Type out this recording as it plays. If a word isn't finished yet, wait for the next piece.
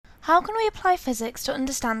How can we apply physics to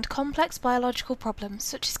understand complex biological problems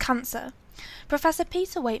such as cancer? Professor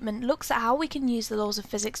Peter Weightman looks at how we can use the laws of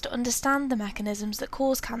physics to understand the mechanisms that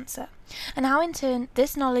cause cancer, and how in turn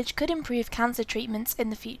this knowledge could improve cancer treatments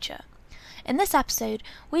in the future. In this episode,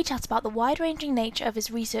 we chat about the wide-ranging nature of his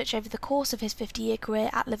research over the course of his 50-year career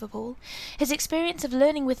at Liverpool, his experience of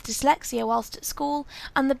learning with dyslexia whilst at school,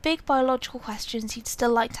 and the big biological questions he'd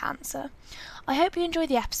still like to answer. I hope you enjoy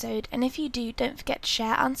the episode, and if you do, don't forget to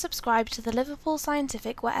share and subscribe to the Liverpool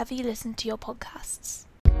Scientific wherever you listen to your podcasts.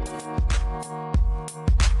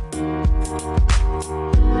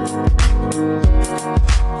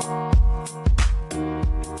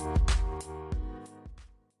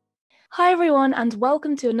 Hi everyone, and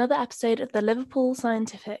welcome to another episode of the Liverpool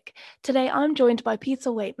Scientific. Today I'm joined by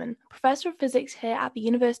Peter Weightman, Professor of Physics here at the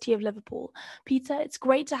University of Liverpool. Peter, it's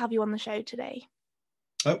great to have you on the show today.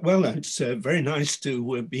 Well, it's very nice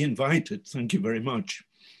to be invited. Thank you very much.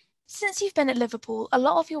 Since you've been at Liverpool, a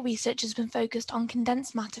lot of your research has been focused on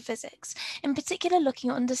condensed matter physics, in particular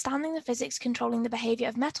looking at understanding the physics controlling the behaviour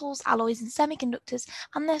of metals, alloys and semiconductors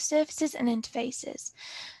and their surfaces and interfaces.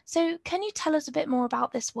 So can you tell us a bit more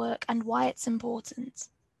about this work and why it's important?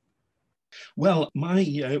 Well,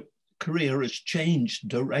 my career has changed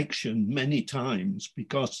direction many times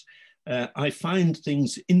because I find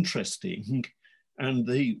things interesting. And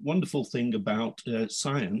the wonderful thing about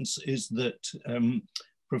science is that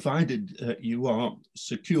provided you are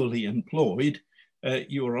securely employed,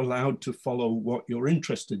 you are allowed to follow what you're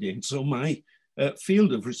interested in. So my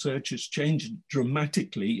field of research has changed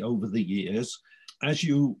dramatically over the years. As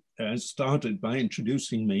you started by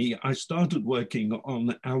introducing me, I started working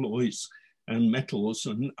on alloys and metals,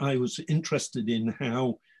 and I was interested in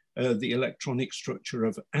how the electronic structure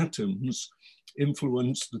of atoms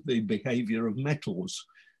influenced the behavior of metals.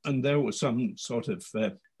 And there were some sort of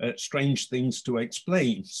strange things to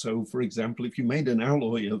explain. So, for example, if you made an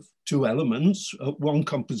alloy of two elements, at one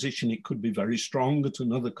composition it could be very strong, at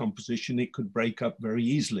another composition it could break up very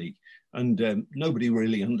easily. And nobody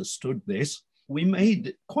really understood this. We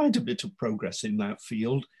made quite a bit of progress in that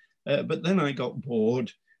field, but then I got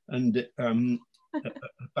bored, and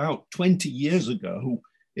about 20 years ago,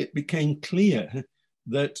 it became clear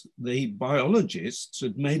that the biologists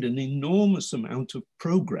had made an enormous amount of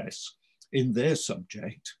progress in their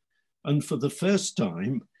subject. And for the first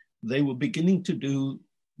time, they were beginning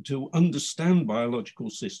to understand biological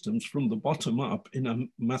systems from the bottom up in a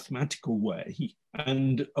mathematical way.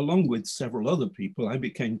 And along with several other people, I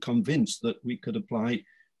became convinced that we could apply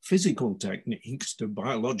physical techniques to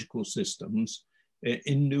biological systems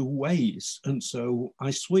in new ways. And so I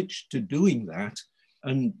switched to doing that.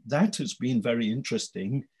 And that has been very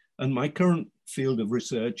interesting. And my current field of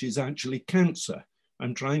research is actually cancer.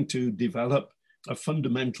 I'm trying to develop a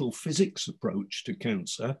fundamental physics approach to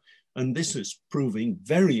cancer. And this is proving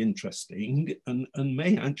very interesting and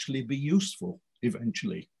may actually be useful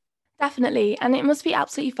eventually. Definitely, and it must be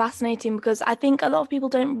absolutely fascinating because I think a lot of people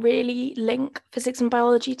don't really link physics and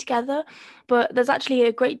biology together, but there's actually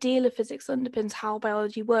a great deal of physics that underpins how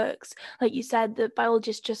biology works. Like you said, the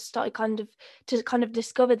biologists just started to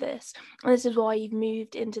discover this, and this is why you've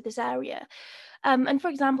moved into this area. And for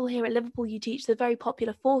example, here at Liverpool, you teach the very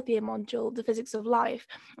popular fourth year module, the physics of life.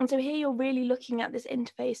 And so here you're really looking at this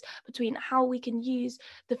interface between how we can use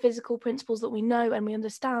the physical principles that we know and we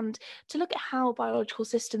understand to look at how biological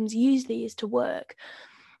systems use these to work.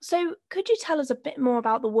 So could you tell us a bit more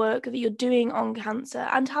about the work that you're doing on cancer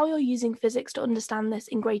and how you're using physics to understand this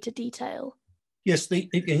in greater detail? Yes,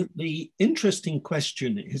 the interesting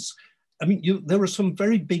question is, there are some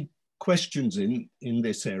very big questions in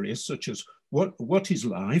this area, such as what is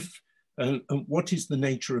life and what is the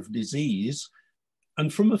nature of disease?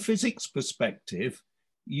 And from a physics perspective,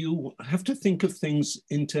 you have to think of things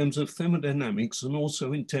in terms of thermodynamics and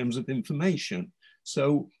also in terms of information.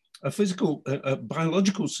 So a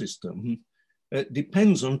biological system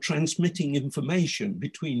depends on transmitting information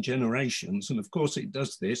between generations. And of course, it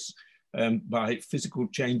does this by physical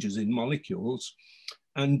changes in molecules.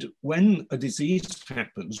 And when a disease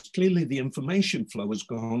happens, clearly the information flow has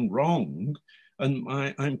gone wrong. And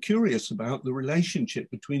I'm curious about the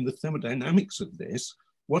relationship between the thermodynamics of this.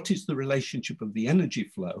 What is the relationship of the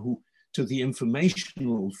energy flow to the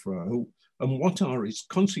informational flow? And what are its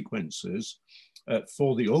consequences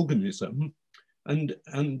for the organism? And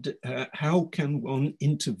how can one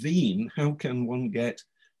intervene? How can one get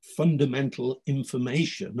fundamental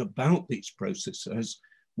information about these processes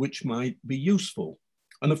which might be useful?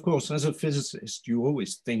 And of course, as a physicist, you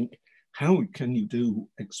always think, how can you do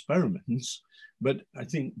experiments? But I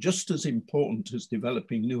think just as important as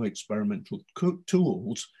developing new experimental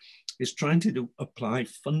tools is trying to apply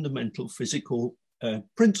fundamental physical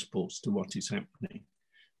principles to what is happening.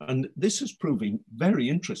 And this is proving very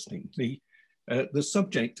interesting. The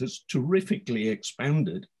subject has terrifically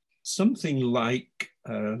expanded. Something like,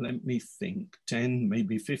 let me think, 10,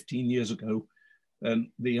 maybe 15 years ago,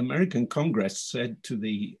 the American Congress said to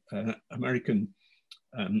the American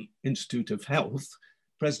Institute of Health,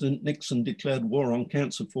 President Nixon declared war on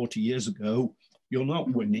cancer 40 years ago. You're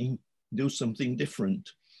not winning, do something different.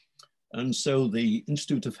 And so the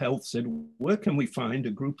Institute of Health said, where can we find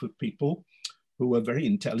a group of people who are very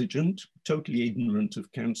intelligent, totally ignorant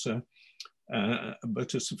of cancer,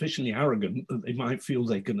 but are sufficiently arrogant that they might feel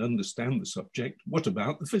they can understand the subject? What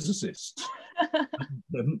about the physicists?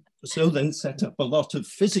 So they set up a lot of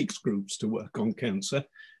physics groups to work on cancer.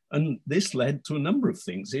 And this led to a number of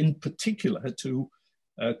things, in particular to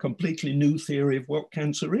a completely new theory of what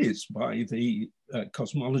cancer is by the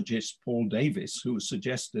cosmologist Paul Davies, who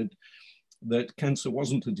suggested that cancer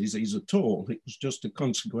wasn't a disease at all. It was just a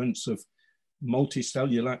consequence of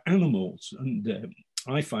multicellular animals. And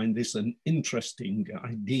I find this an interesting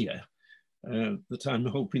idea that I'm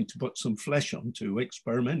hoping to put some flesh onto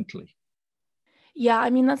experimentally. Yeah, I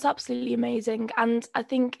mean, that's absolutely amazing. And I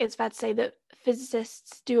think it's fair to say that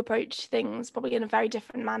physicists do approach things probably in a very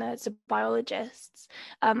different manner to biologists.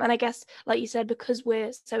 And I guess, like you said, because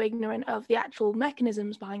we're so ignorant of the actual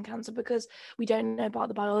mechanisms behind cancer, because we don't know about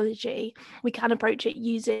the biology, we can approach it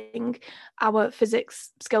using our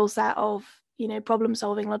physics skill set of, problem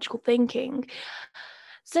solving, logical thinking.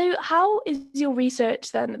 So how is your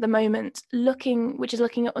research then at the moment looking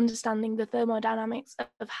at understanding the thermodynamics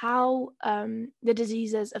of how the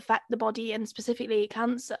diseases affect the body and specifically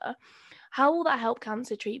cancer? How will that help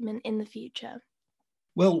cancer treatment in the future?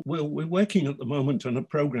 Well, we're working at the moment on a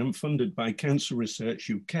program funded by Cancer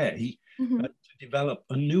Research UK to develop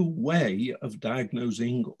a new way of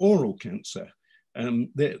diagnosing oral cancer.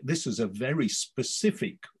 This is a very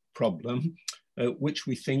specific problem which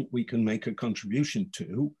we think we can make a contribution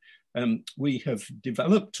to. We have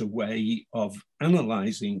developed a way of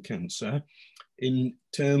analyzing cancer in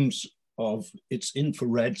terms of its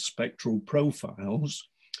infrared spectral profiles.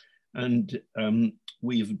 And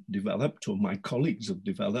we've developed, or my colleagues have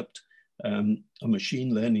developed, a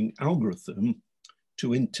machine learning algorithm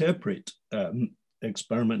to interpret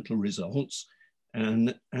experimental results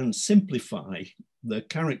and simplify the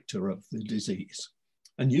character of the disease.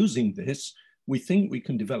 And using this, we think we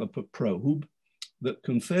can develop a probe that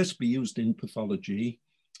can first be used in pathology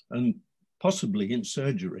and possibly in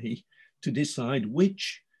surgery to decide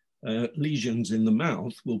which lesions in the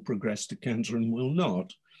mouth will progress to cancer and will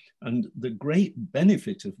not. And the great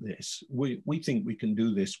benefit of this, we think we can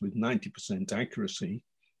do this with 90% accuracy,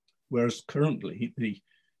 whereas currently the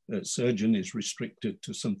surgeon is restricted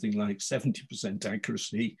to something like 70%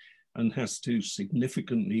 accuracy and has to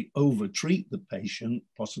significantly overtreat the patient,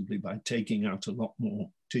 possibly by taking out a lot more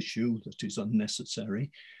tissue that is unnecessary.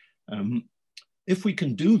 If we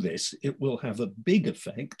can do this, it will have a big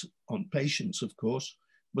effect on patients, of course,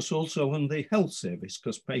 but also on the health service,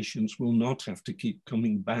 because patients will not have to keep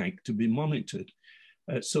coming back to be monitored.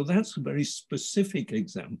 So that's a very specific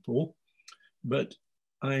example, but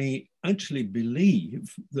I actually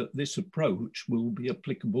believe that this approach will be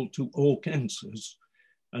applicable to all cancers,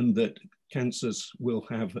 and that cancers will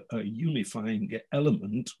have a unifying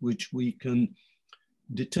element which we can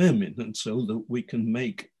determine, and so that we can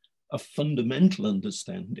make a fundamental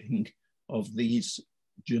understanding of these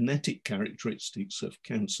genetic characteristics of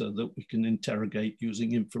cancer that we can interrogate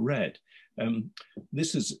using infrared.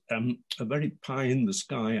 This is a very pie in the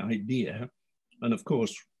sky idea, and of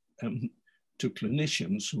course, to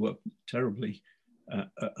clinicians who are terribly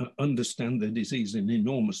understand their disease in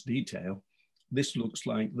enormous detail, this looks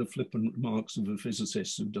like the flippant remarks of a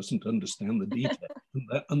physicist who doesn't understand the detail.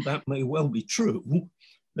 and that may well be true,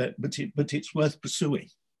 but it's worth pursuing.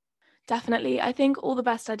 Definitely. I think all the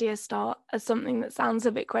best ideas start as something that sounds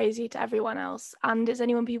a bit crazy to everyone else. And it's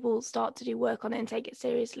only when people start to do work on it and take it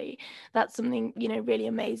seriously that something, really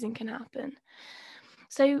amazing can happen.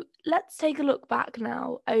 So let's take a look back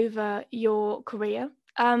now over your career.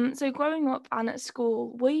 So growing up and at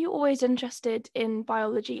school, were you always interested in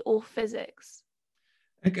biology or physics?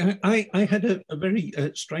 I had a very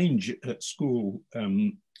strange school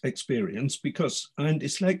experience because I'm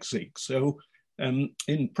dyslexic. So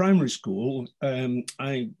in primary school,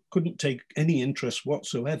 I couldn't take any interest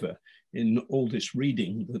whatsoever in all this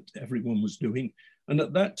reading that everyone was doing. And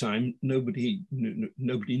at that time, nobody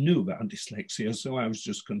knew about dyslexia, so I was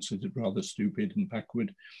just considered rather stupid and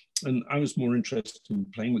backward. And I was more interested in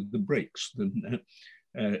playing with the bricks than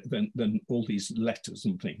all these letters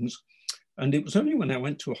and things. And it was only when I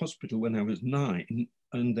went to a hospital when I was 9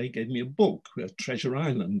 and they gave me a book, Treasure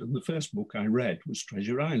Island. And the first book I read was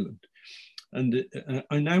Treasure Island. And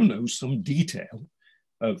I now know some detail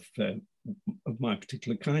of my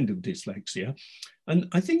particular kind of dyslexia. And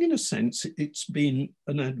I think in a sense, it's been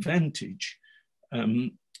an advantage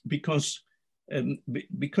because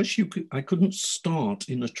I couldn't start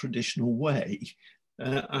in a traditional way.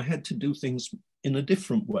 I had to do things in a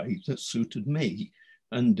different way that suited me.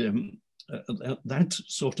 And that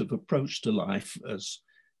sort of approach to life has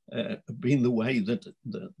been the way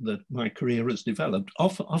that my career has developed,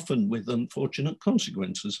 often with unfortunate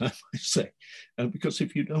consequences, I might say, because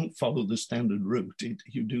if you don't follow the standard route,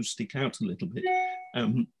 you do stick out a little bit.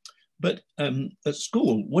 But at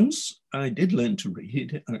school, once I did learn to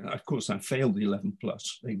read, of course, I failed the 11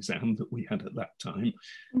 plus exam that we had at that time.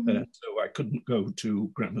 So I couldn't go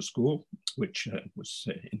to grammar school, which was,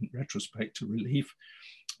 in retrospect, a relief.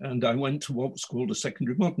 And I went to what was called a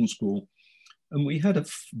secondary modern school. And we had a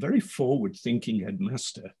very forward-thinking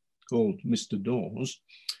headmaster called Mr. Dawes,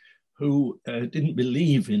 who didn't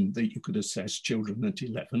believe in that you could assess children at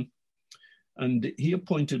 11. And he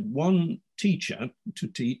appointed one teacher to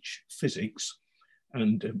teach physics.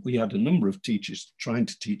 And we had a number of teachers trying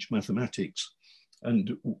to teach mathematics.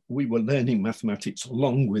 And we were learning mathematics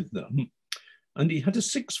along with them. And he had a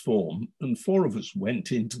sixth form, and 4 of us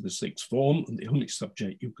went into the sixth form, and the only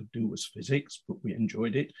subject you could do was physics, but we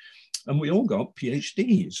enjoyed it. And we all got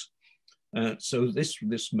PhDs. So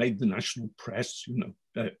this made the national press,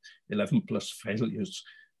 11 plus failures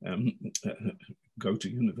go to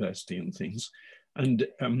university and things. And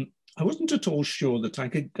I wasn't at all sure that I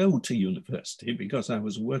could go to university because I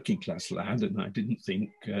was a working class lad and I didn't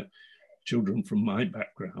think children from my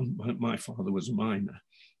background, my father was a miner,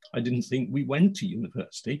 I didn't think we went to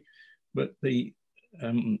university, but the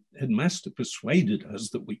headmaster persuaded us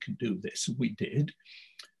that we could do this, and we did.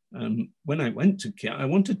 When I went to Kiel, I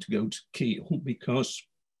wanted to go to Kiel because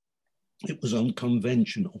it was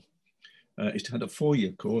unconventional. It had a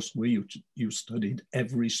 4-year course where you studied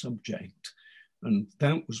every subject. And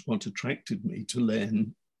that was what attracted me to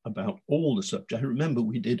learn about all the subjects. I remember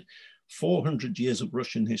we did 400 years of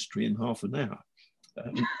Russian history in half an hour.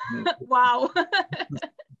 Wow.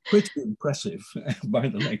 Pretty impressive by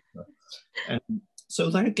the lecturer. So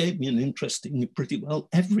that gave me an interest in pretty well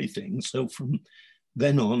everything. So from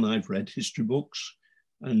then on, I've read history books,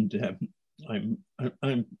 and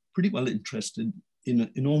I'm pretty well interested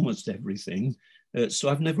in almost everything. So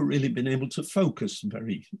I've never really been able to focus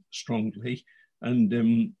very strongly.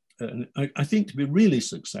 And I think to be really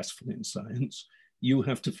successful in science, you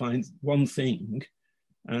have to find one thing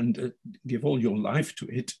and give all your life to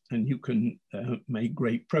it, and you can make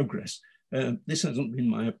great progress. This hasn't been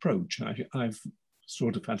my approach. I've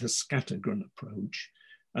sort of had a scattergun approach,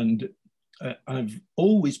 and I've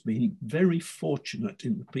always been very fortunate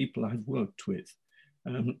in the people I've worked with.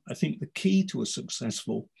 I think the key to a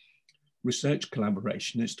successful research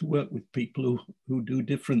collaboration is to work with people who do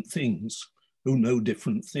different things, who know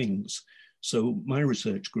different things. So my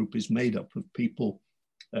research group is made up of people,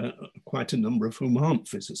 quite a number of whom aren't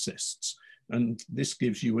physicists, and this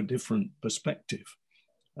gives you a different perspective.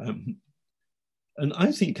 And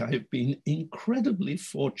I think I have been incredibly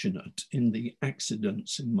fortunate in the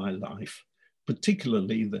accidents in my life,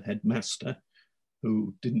 particularly the headmaster,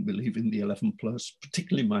 who didn't believe in the 11 plus,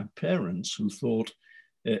 particularly my parents, who thought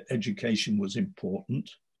education was important.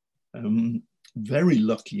 Very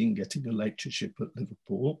lucky in getting a lectureship at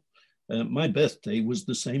Liverpool. My birthday was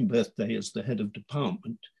the same birthday as the head of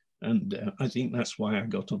department, and I think that's why I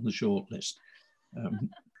got on the shortlist.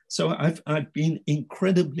 So I've been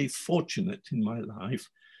incredibly fortunate in my life,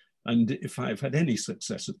 and if I've had any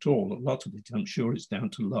success at all, a lot of it, I'm sure, is down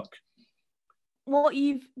to luck. What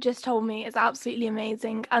you've just told me is absolutely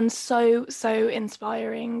amazing and so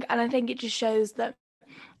inspiring. And I think it just shows that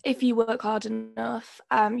if you work hard enough,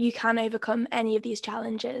 you can overcome any of these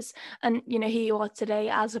challenges. And, here you are today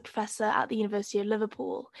as a professor at the University of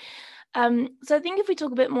Liverpool. So I think if we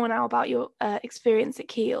talk a bit more now about your experience at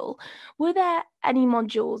Kiel, were there any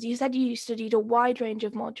modules? You said you studied a wide range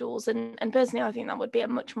of modules, and personally, I think that would be a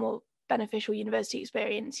much more beneficial university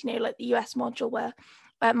experience, like the US module where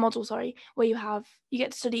you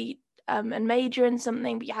get to study and major in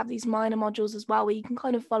something, but you have these minor modules as well where you can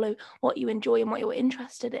kind of follow what you enjoy and what you're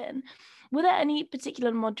interested in. Were there any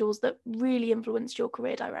particular modules that really influenced your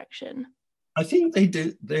career direction? I think they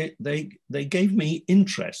did. They gave me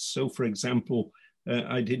interest. So, for example,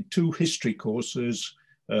 I did 2 history courses,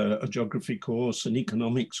 a geography course, an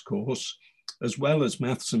economics course, as well as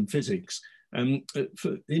maths and physics.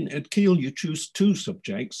 At Kiel, you choose 2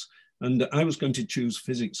 subjects. And I was going to choose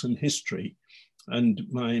physics and history. And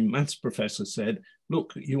my maths professor said,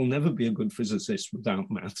 look, you'll never be a good physicist without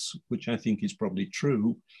maths, which I think is probably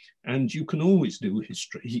true. And you can always do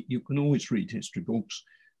history. You can always read history books.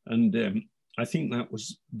 And I think that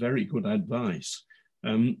was very good advice.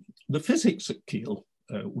 The physics at Keele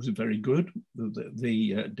was very good.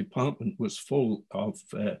 The department was full of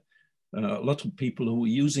a lot of people who were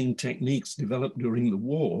using techniques developed during the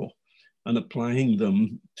war and applying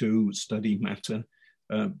them to study matter.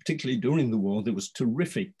 Particularly during the war, there was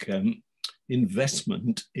terrific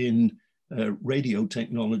investment in radio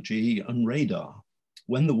technology and radar.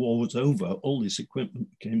 When the war was over, all this equipment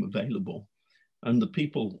became available. And the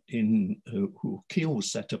people who Keele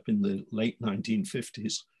was set up in the late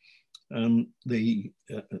 1950s, the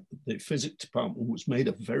physics department was made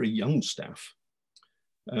of very young staff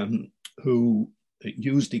who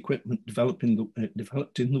used equipment developed in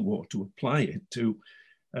the war to apply it to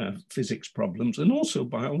physics problems and also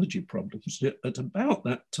biology problems. At about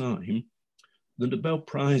that time, the Nobel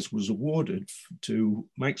Prize was awarded to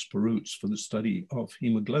Max Perutz for the study of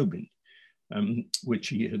hemoglobin, which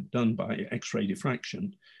he had done by X-ray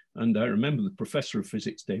diffraction. And I remember the professor of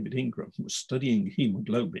physics, David Ingram, was studying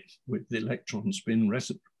hemoglobin with electron spin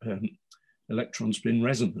resonance.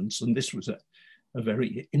 And this was a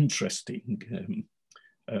very interesting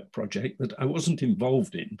project that I wasn't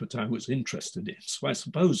involved in, but I was interested in. So I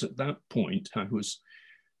suppose at that point, I was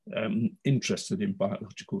interested in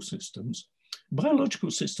biological systems.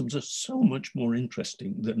 Biological systems are so much more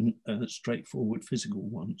interesting than straightforward physical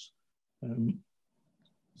ones.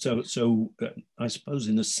 So I suppose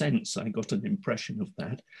in a sense, I got an impression of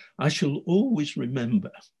that. I shall always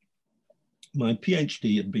remember my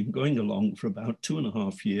PhD had been going along for about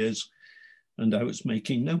 2.5 years, and I was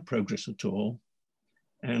making no progress at all.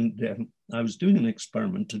 And I was doing an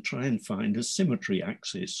experiment to try and find a symmetry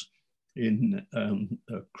axis in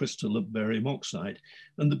a crystal of barium oxide.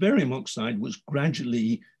 And the barium oxide was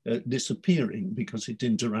gradually disappearing because it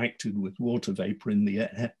interacted with water vapor in the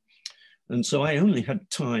air. And so I only had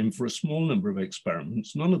time for a small number of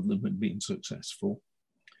experiments. None of them had been successful.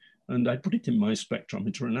 And I put it in my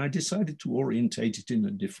spectrometer and I decided to orientate it in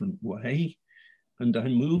a different way. And I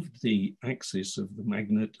moved the axis of the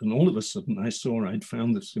magnet, and all of a sudden I saw I'd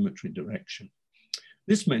found the symmetry direction.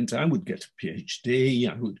 This meant I would get a PhD,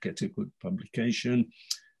 I would get a good publication.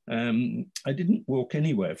 I didn't walk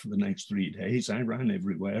anywhere for the next 3 days. I ran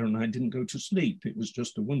everywhere and I didn't go to sleep. It was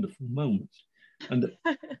just a wonderful moment. And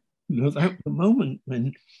that the moment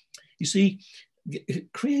when, you see,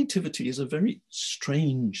 creativity is a very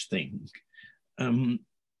strange thing.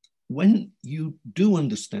 When you do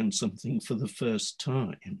understand something for the first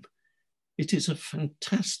time, it is a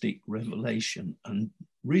fantastic revelation and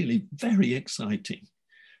really very exciting.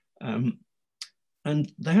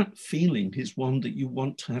 And that feeling is one that you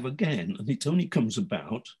want to have again. And it only comes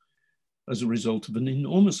about as a result of an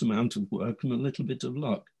enormous amount of work and a little bit of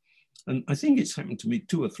luck. And I think it's happened to me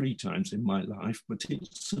 2 or 3 times in my life, but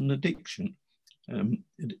it's an addiction.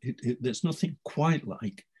 There's nothing quite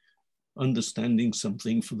like understanding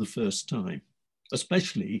something for the first time,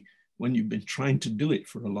 especially when you've been trying to do it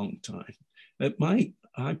for a long time. My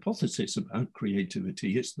hypothesis about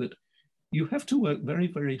creativity is that you have to work very,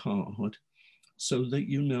 very hard so that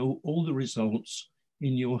you know all the results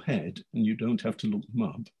in your head and you don't have to look them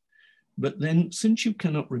up. But then, since you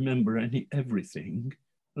cannot remember everything,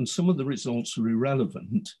 and some of the results are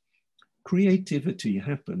irrelevant, creativity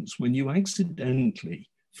happens when you accidentally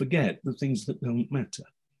forget the things that don't matter.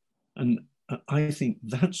 And I think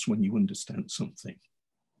that's when you understand something.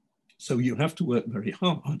 So you have to work very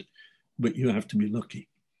hard, but you have to be lucky.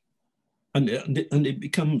 And it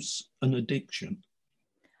becomes an addiction.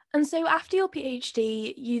 And so after your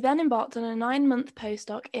PhD, you then embarked on a 9-month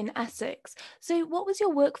postdoc in Essex. So what was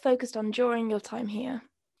your work focused on during your time here?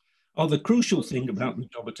 Oh, the crucial thing about the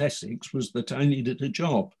job at Essex was that I needed a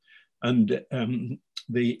job. And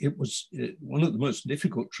it was one of the most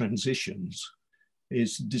difficult transitions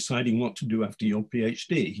is deciding what to do after your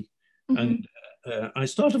PhD. Mm-hmm. And I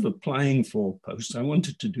started applying for posts. I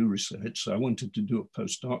wanted to do research, so I wanted to do a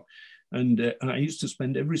postdoc. And I used to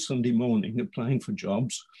spend every Sunday morning applying for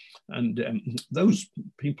jobs. And those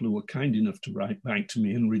people who were kind enough to write back to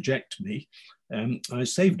me and reject me, I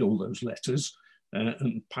saved all those letters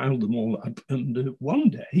and piled them all up. And one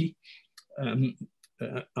day,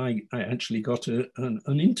 I actually got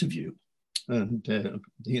an interview. And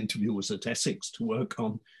the interview was at Essex to work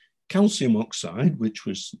on calcium oxide, which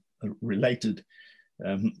was a related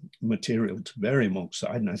material to barium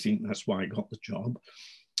oxide. And I think that's why I got the job.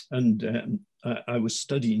 And I was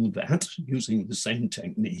studying that using the same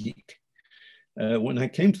technique. when I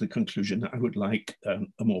came to the conclusion that I would like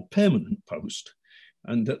a more permanent post.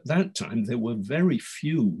 And at that time, there were very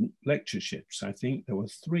few lectureships. I think there were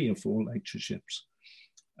 3 or 4 lectureships.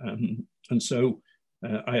 And so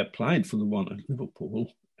I applied for the one at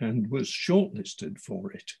Liverpool and was shortlisted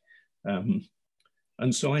for it.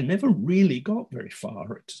 And so I never really got very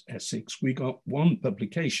far at Essex. We got 1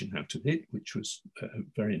 publication out of it, which was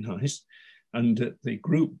very nice. And the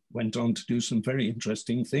group went on to do some very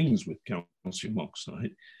interesting things with calcium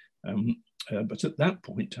oxide. But at that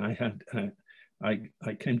point, I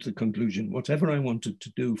came to the conclusion, whatever I wanted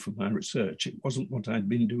to do for my research, it wasn't what I'd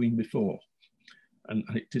been doing before. And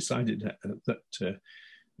I decided that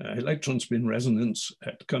electron spin resonance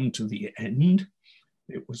had come to the end.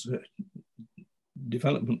 It was a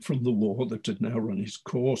development from the war that had now run its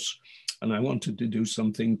course, and I wanted to do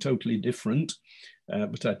something totally different,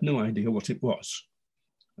 but I had no idea what it was.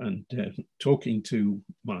 And talking to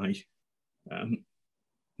my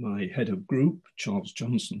head of group, Charles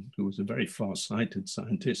Johnson, who was a very far-sighted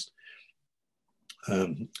scientist,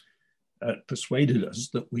 persuaded us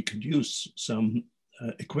that we could use some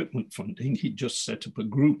equipment funding. He just set up a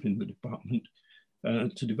group in the department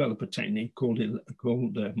to develop a technique called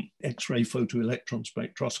X-ray photoelectron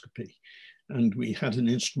spectroscopy. And we had an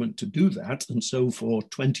instrument to do that. And so for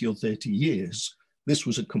 20 or 30 years, this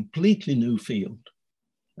was a completely new field,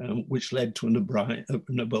 which led to a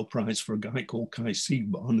Nobel Prize for a guy called Kai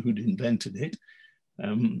Siegborn, who'd invented it.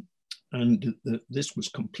 This was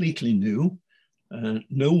completely new.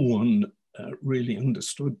 No one really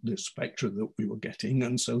understood the spectra that we were getting.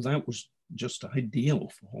 And so that was just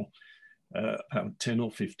ideal for about 10 or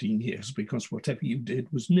 15 years, because whatever you did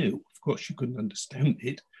was new. Of course, you couldn't understand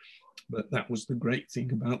it, but that was the great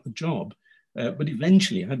thing about the job. But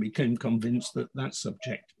eventually I became convinced that that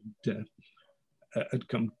subject had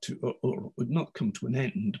come to, or would not come to an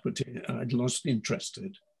end, but I'd lost interest,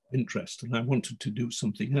 and I wanted to do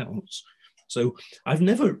something else. So I've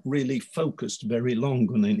never really focused very long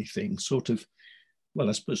on anything, sort of, well,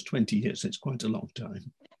 I suppose 20 years, it's quite a long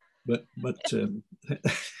time. But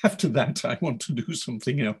after that, I want to do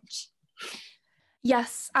something else.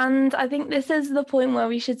 Yes, and I think this is the point where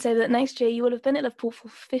we should say that next year you will have been at Liverpool for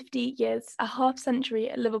 50 years, a half century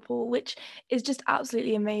at Liverpool, which is just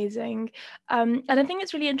absolutely amazing. And I think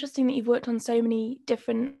it's really interesting that you've worked on so many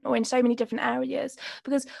different, or in so many different areas,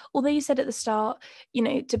 because although you said at the start, you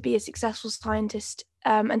know, to be a successful scientist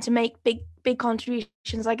and to make big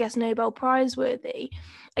contributions, I guess Nobel Prize worthy,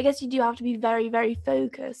 I guess you do have to be very, very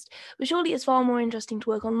focused. But surely it's far more interesting to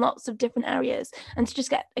work on lots of different areas and to just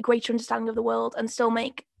get a greater understanding of the world and still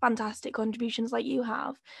make fantastic contributions like you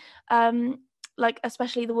have. Like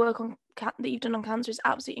especially the work on that you've done on cancer is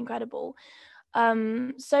absolutely incredible.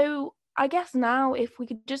 So I guess now if we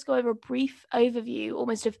could just go over a brief overview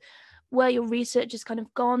almost of where your research has kind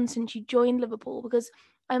of gone since you joined Liverpool, because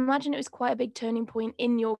I imagine it was quite a big turning point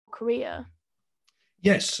in your career.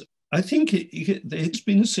 Yes, I think it's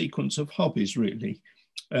been a sequence of hobbies, really.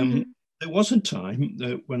 There was a time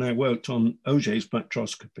when I worked on Auger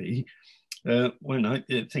spectroscopy, when I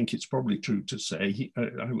think it's probably true to say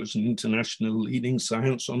I was an international leading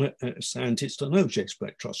scientist on Auger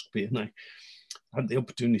spectroscopy, and I had the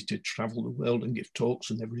opportunity to travel the world and give talks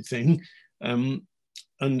and everything.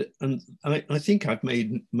 And I think I've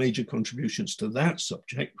made major contributions to that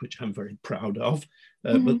subject, which I'm very proud of.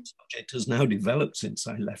 But the subject has now developed since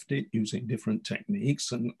I left it using different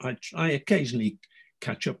techniques. And I occasionally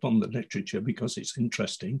catch up on the literature because it's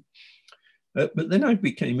interesting. But then I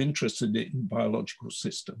became interested in biological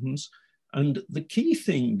systems. And the key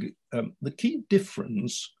thing, the key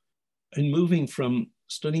difference in moving from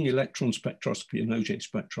studying electron spectroscopy and Auger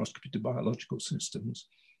spectroscopy to biological systems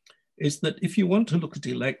is that if you want to look at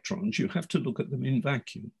electrons, you have to look at them in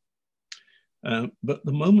vacuum. But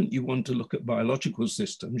the moment you want to look at biological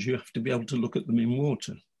systems, you have to be able to look at them in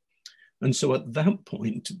water. And so at that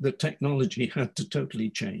point, the technology had to totally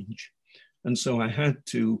change. And so I had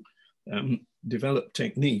to develop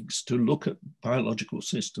techniques to look at biological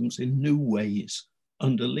systems in new ways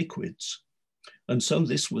under liquids. And so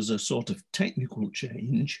this was a sort of technical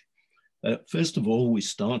change. First of all, we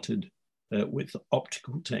started with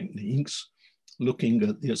optical techniques, looking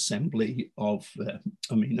at the assembly of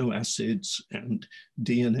amino acids and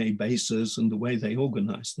DNA bases and the way they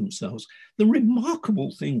organize themselves. The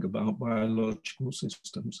remarkable thing about biological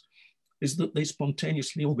systems is that they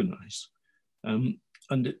spontaneously organize.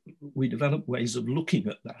 And we develop ways of looking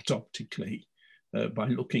at that optically by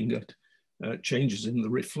looking at changes in the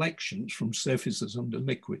reflections from surfaces under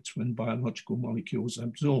liquids when biological molecules are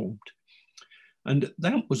absorbed. And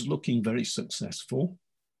that was looking very successful.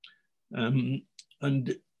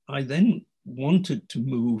 And I then wanted to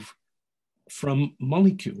move from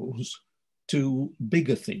molecules to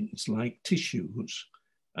bigger things like tissues.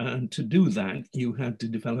 And to do that, you had to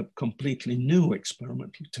develop completely new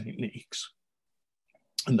experimental techniques.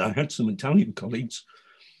 And I had some Italian colleagues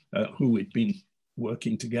who had been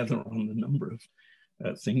working together on a number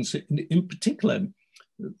of things. In particular,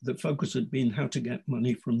 the focus had been how to get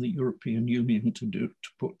money from the European Union to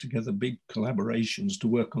put together big collaborations to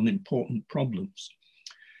work on important problems.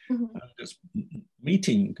 Mm-hmm. And just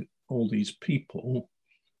meeting all these people,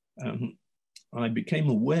 I became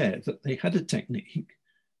aware that they had a technique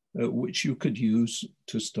which you could use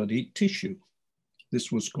to study tissue.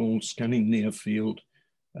 This was called scanning near field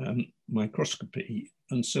microscopy.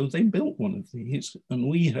 And so they built one of these, and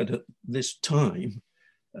we had at this time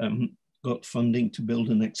got funding to build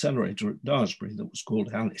an accelerator at Daresbury that was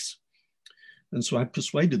called Alice. And so I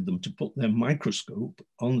persuaded them to put their microscope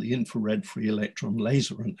on the infrared free electron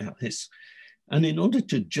laser on Alice. And in order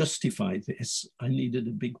to justify this, I needed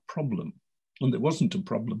a big problem. And there wasn't a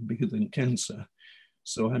problem bigger than cancer.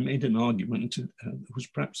 So I made an argument that was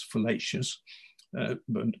perhaps fallacious,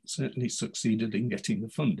 but certainly succeeded in getting the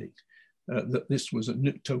funding, that this was a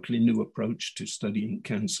totally new approach to studying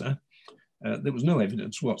cancer. There was no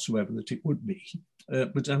evidence whatsoever that it would be,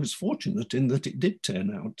 but I was fortunate in that it did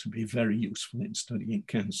turn out to be very useful in studying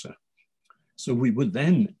cancer. So we were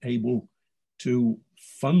then able to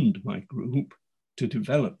fund my group to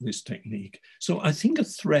develop this technique. So I think a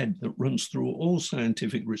thread that runs through all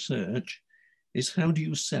scientific research is, how do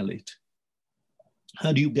you sell it?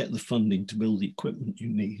 How do you get the funding to build the equipment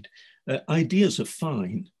you need? Ideas are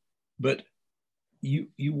fine, but you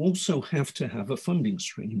also have to have a funding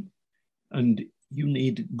stream, and you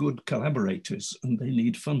need good collaborators, and they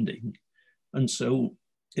need funding. And so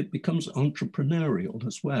it becomes entrepreneurial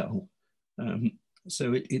as well.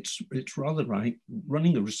 So it's rather right.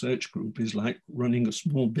 Running a research group is like running a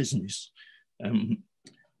small business.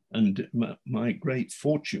 And my great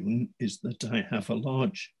fortune is that I have a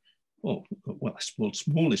large, well, I suppose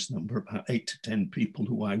smallest number, about 8 to 10 people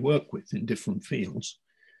who I work with in different fields.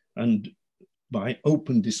 And by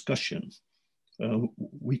open discussion,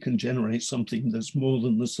 we can generate something that's more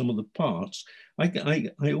than the sum of the parts.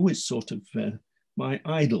 I always sort of, my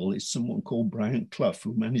idol is someone called Brian Clough,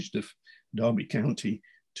 who managed Derby County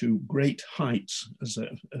to great heights as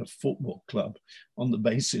a football club on the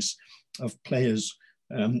basis of players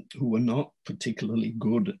who were not particularly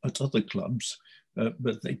good at other clubs,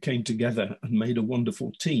 but they came together and made a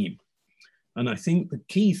wonderful team. And I think the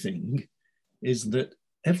key thing is that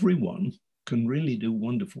everyone can really do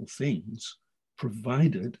wonderful things,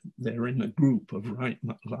 provided they're in a group of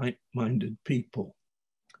like-minded people.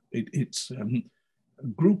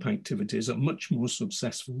 Group activities are much more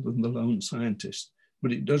successful than the lone scientist,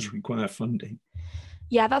 but it does require funding.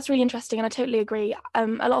 Yeah, that's really interesting, and I totally agree. A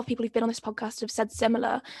lot of people who've been on this podcast have said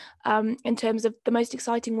similar, in terms of the most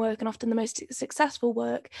exciting work and often the most successful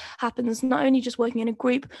work happens not only just working in a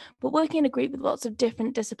group, but working in a group with lots of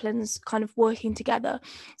different disciplines kind of working together.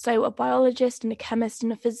 So a biologist and a chemist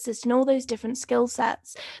and a physicist and all those different skill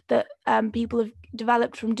sets that people have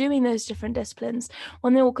developed from doing those different disciplines,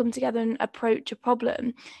 when they all come together and approach a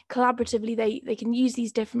problem collaboratively, they can use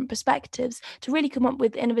these different perspectives to really come up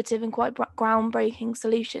with innovative and quite groundbreaking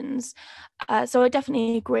solutions. So I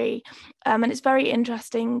definitely agree, and it's very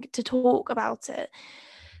interesting to talk about it.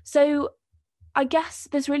 So I guess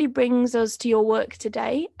this really brings us to your work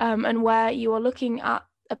today, and where you are looking at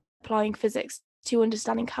applying physics to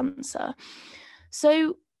understanding cancer.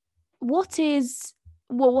 So what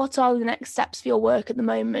are the next steps for your work at the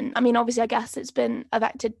moment? I mean, obviously, I guess it's been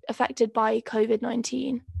affected by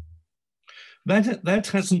COVID-19. That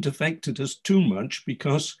hasn't affected us too much,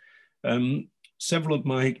 because several of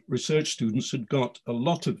my research students had got a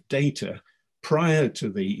lot of data prior to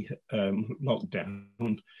the lockdown,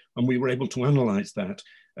 and we were able to analyze that.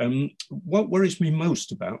 What worries me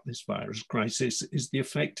most about this virus crisis is the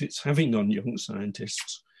effect it's having on young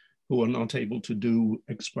scientists who are not able to do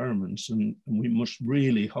experiments. And we must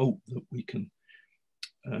really hope that we can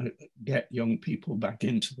get young people back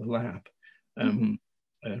into the lab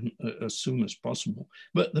as soon as possible.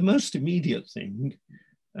 But the most immediate thing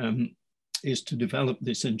is to develop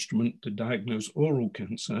this instrument to diagnose oral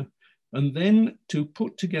cancer, and then to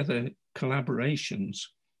put together collaborations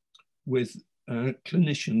with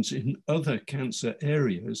clinicians in other cancer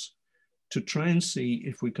areas to try and see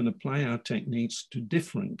if we can apply our techniques to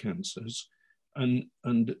different cancers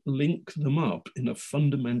and link them up in a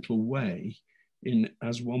fundamental way,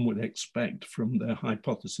 as one would expect from the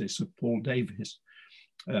hypothesis of Paul Davies.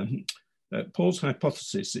 Paul's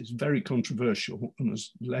hypothesis is very controversial and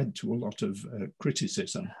has led to a lot of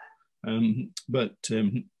criticism. But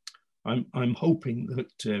I'm hoping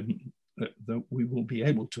that we will be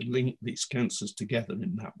able to link these cancers together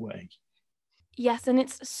in that way. Yes, and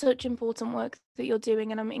it's such important work that you're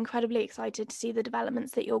doing, and I'm incredibly excited to see the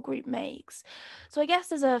developments that your group makes. So I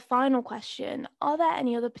guess as a final question, are there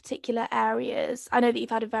any other particular areas? I know that you've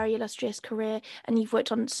had a very illustrious career and you've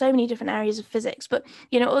worked on so many different areas of physics, but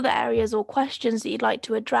other areas or questions that you'd like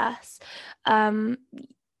to address?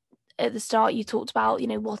 At the start you talked about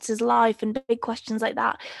what is life and big questions like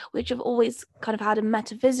that, which have always kind of had a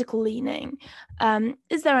metaphysical leaning.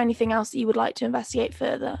 Is there anything else that you would like to investigate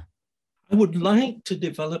further? I would like to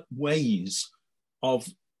develop ways of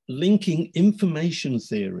linking information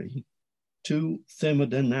theory to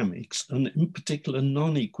thermodynamics, and in particular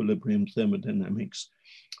non-equilibrium thermodynamics.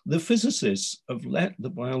 The physicists have let the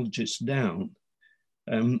biologists down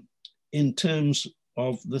in terms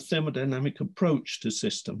of the thermodynamic approach to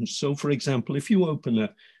systems. So, for example, if you open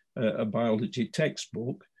a biology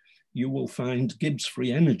textbook, you will find Gibbs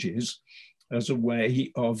free energies as a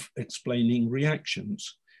way of explaining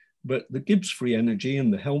reactions. But the Gibbs free energy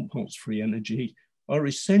and the Helmholtz free energy are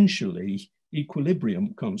essentially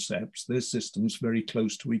equilibrium concepts. They're systems very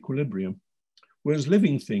close to equilibrium, whereas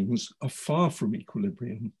living things are far from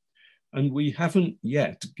equilibrium. And we haven't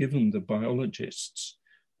yet given the biologists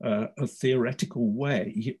a theoretical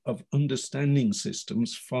way of understanding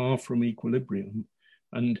systems far from equilibrium.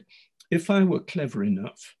 And if I were clever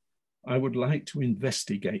enough, I would like to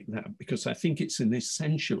investigate that, because I think it's an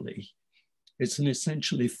essentially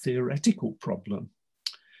theoretical problem.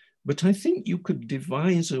 But I think you could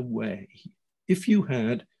devise a way, if you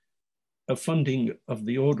had a funding of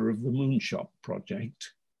the order of the Moonshot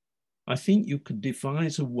project, I think you could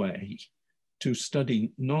devise a way to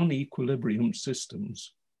study non-equilibrium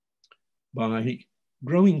systems by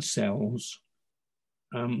growing cells,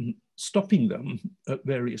 stopping them at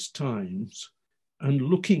various times, and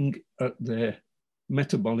looking at their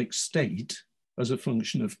metabolic state as a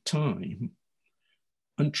function of time,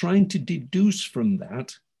 and trying to deduce from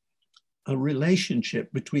that a relationship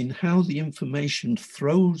between how the information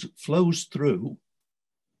flows through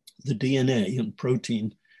the DNA and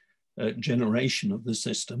protein generation of the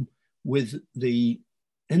system with the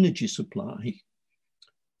energy supply,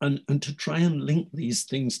 and to try and link these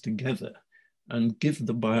things together and give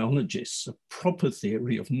the biologists a proper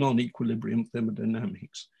theory of non-equilibrium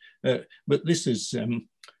thermodynamics. But this is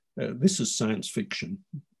science fiction.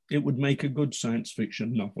 It would make a good science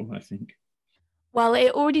fiction novel, I think. Well,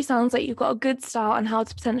 it already sounds like you've got a good start on how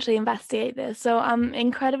to potentially investigate this. So I'm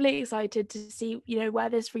incredibly excited to see, where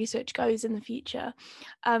this research goes in the future.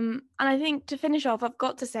 And I think to finish off, I've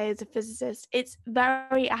got to say, as a physicist, it's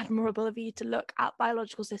very admirable of you to look at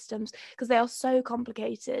biological systems because they are so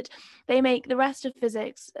complicated. They make the rest of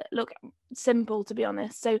physics look simple, to be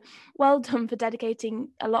honest. So well done for dedicating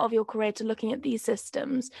a lot of your career to looking at these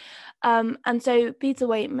systems. And so, Peter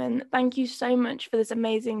Weightman, thank you so much for this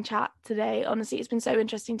amazing chat today. Honestly, it's been so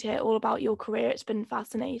interesting to hear all about your career. It's been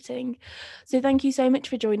fascinating. So thank you so much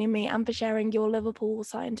for joining me and for sharing your Liverpool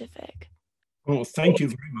scientific. Well, thank you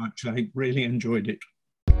very much. I really enjoyed it.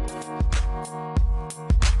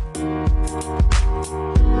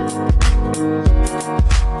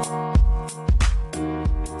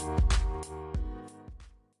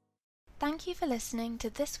 Thank you for listening to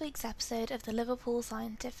this week's episode of the Liverpool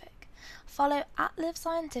Scientific. Follow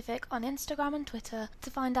 @LivScientific on Instagram and Twitter to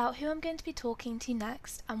find out who I'm going to be talking to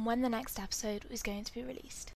next and when the next episode is going to be released.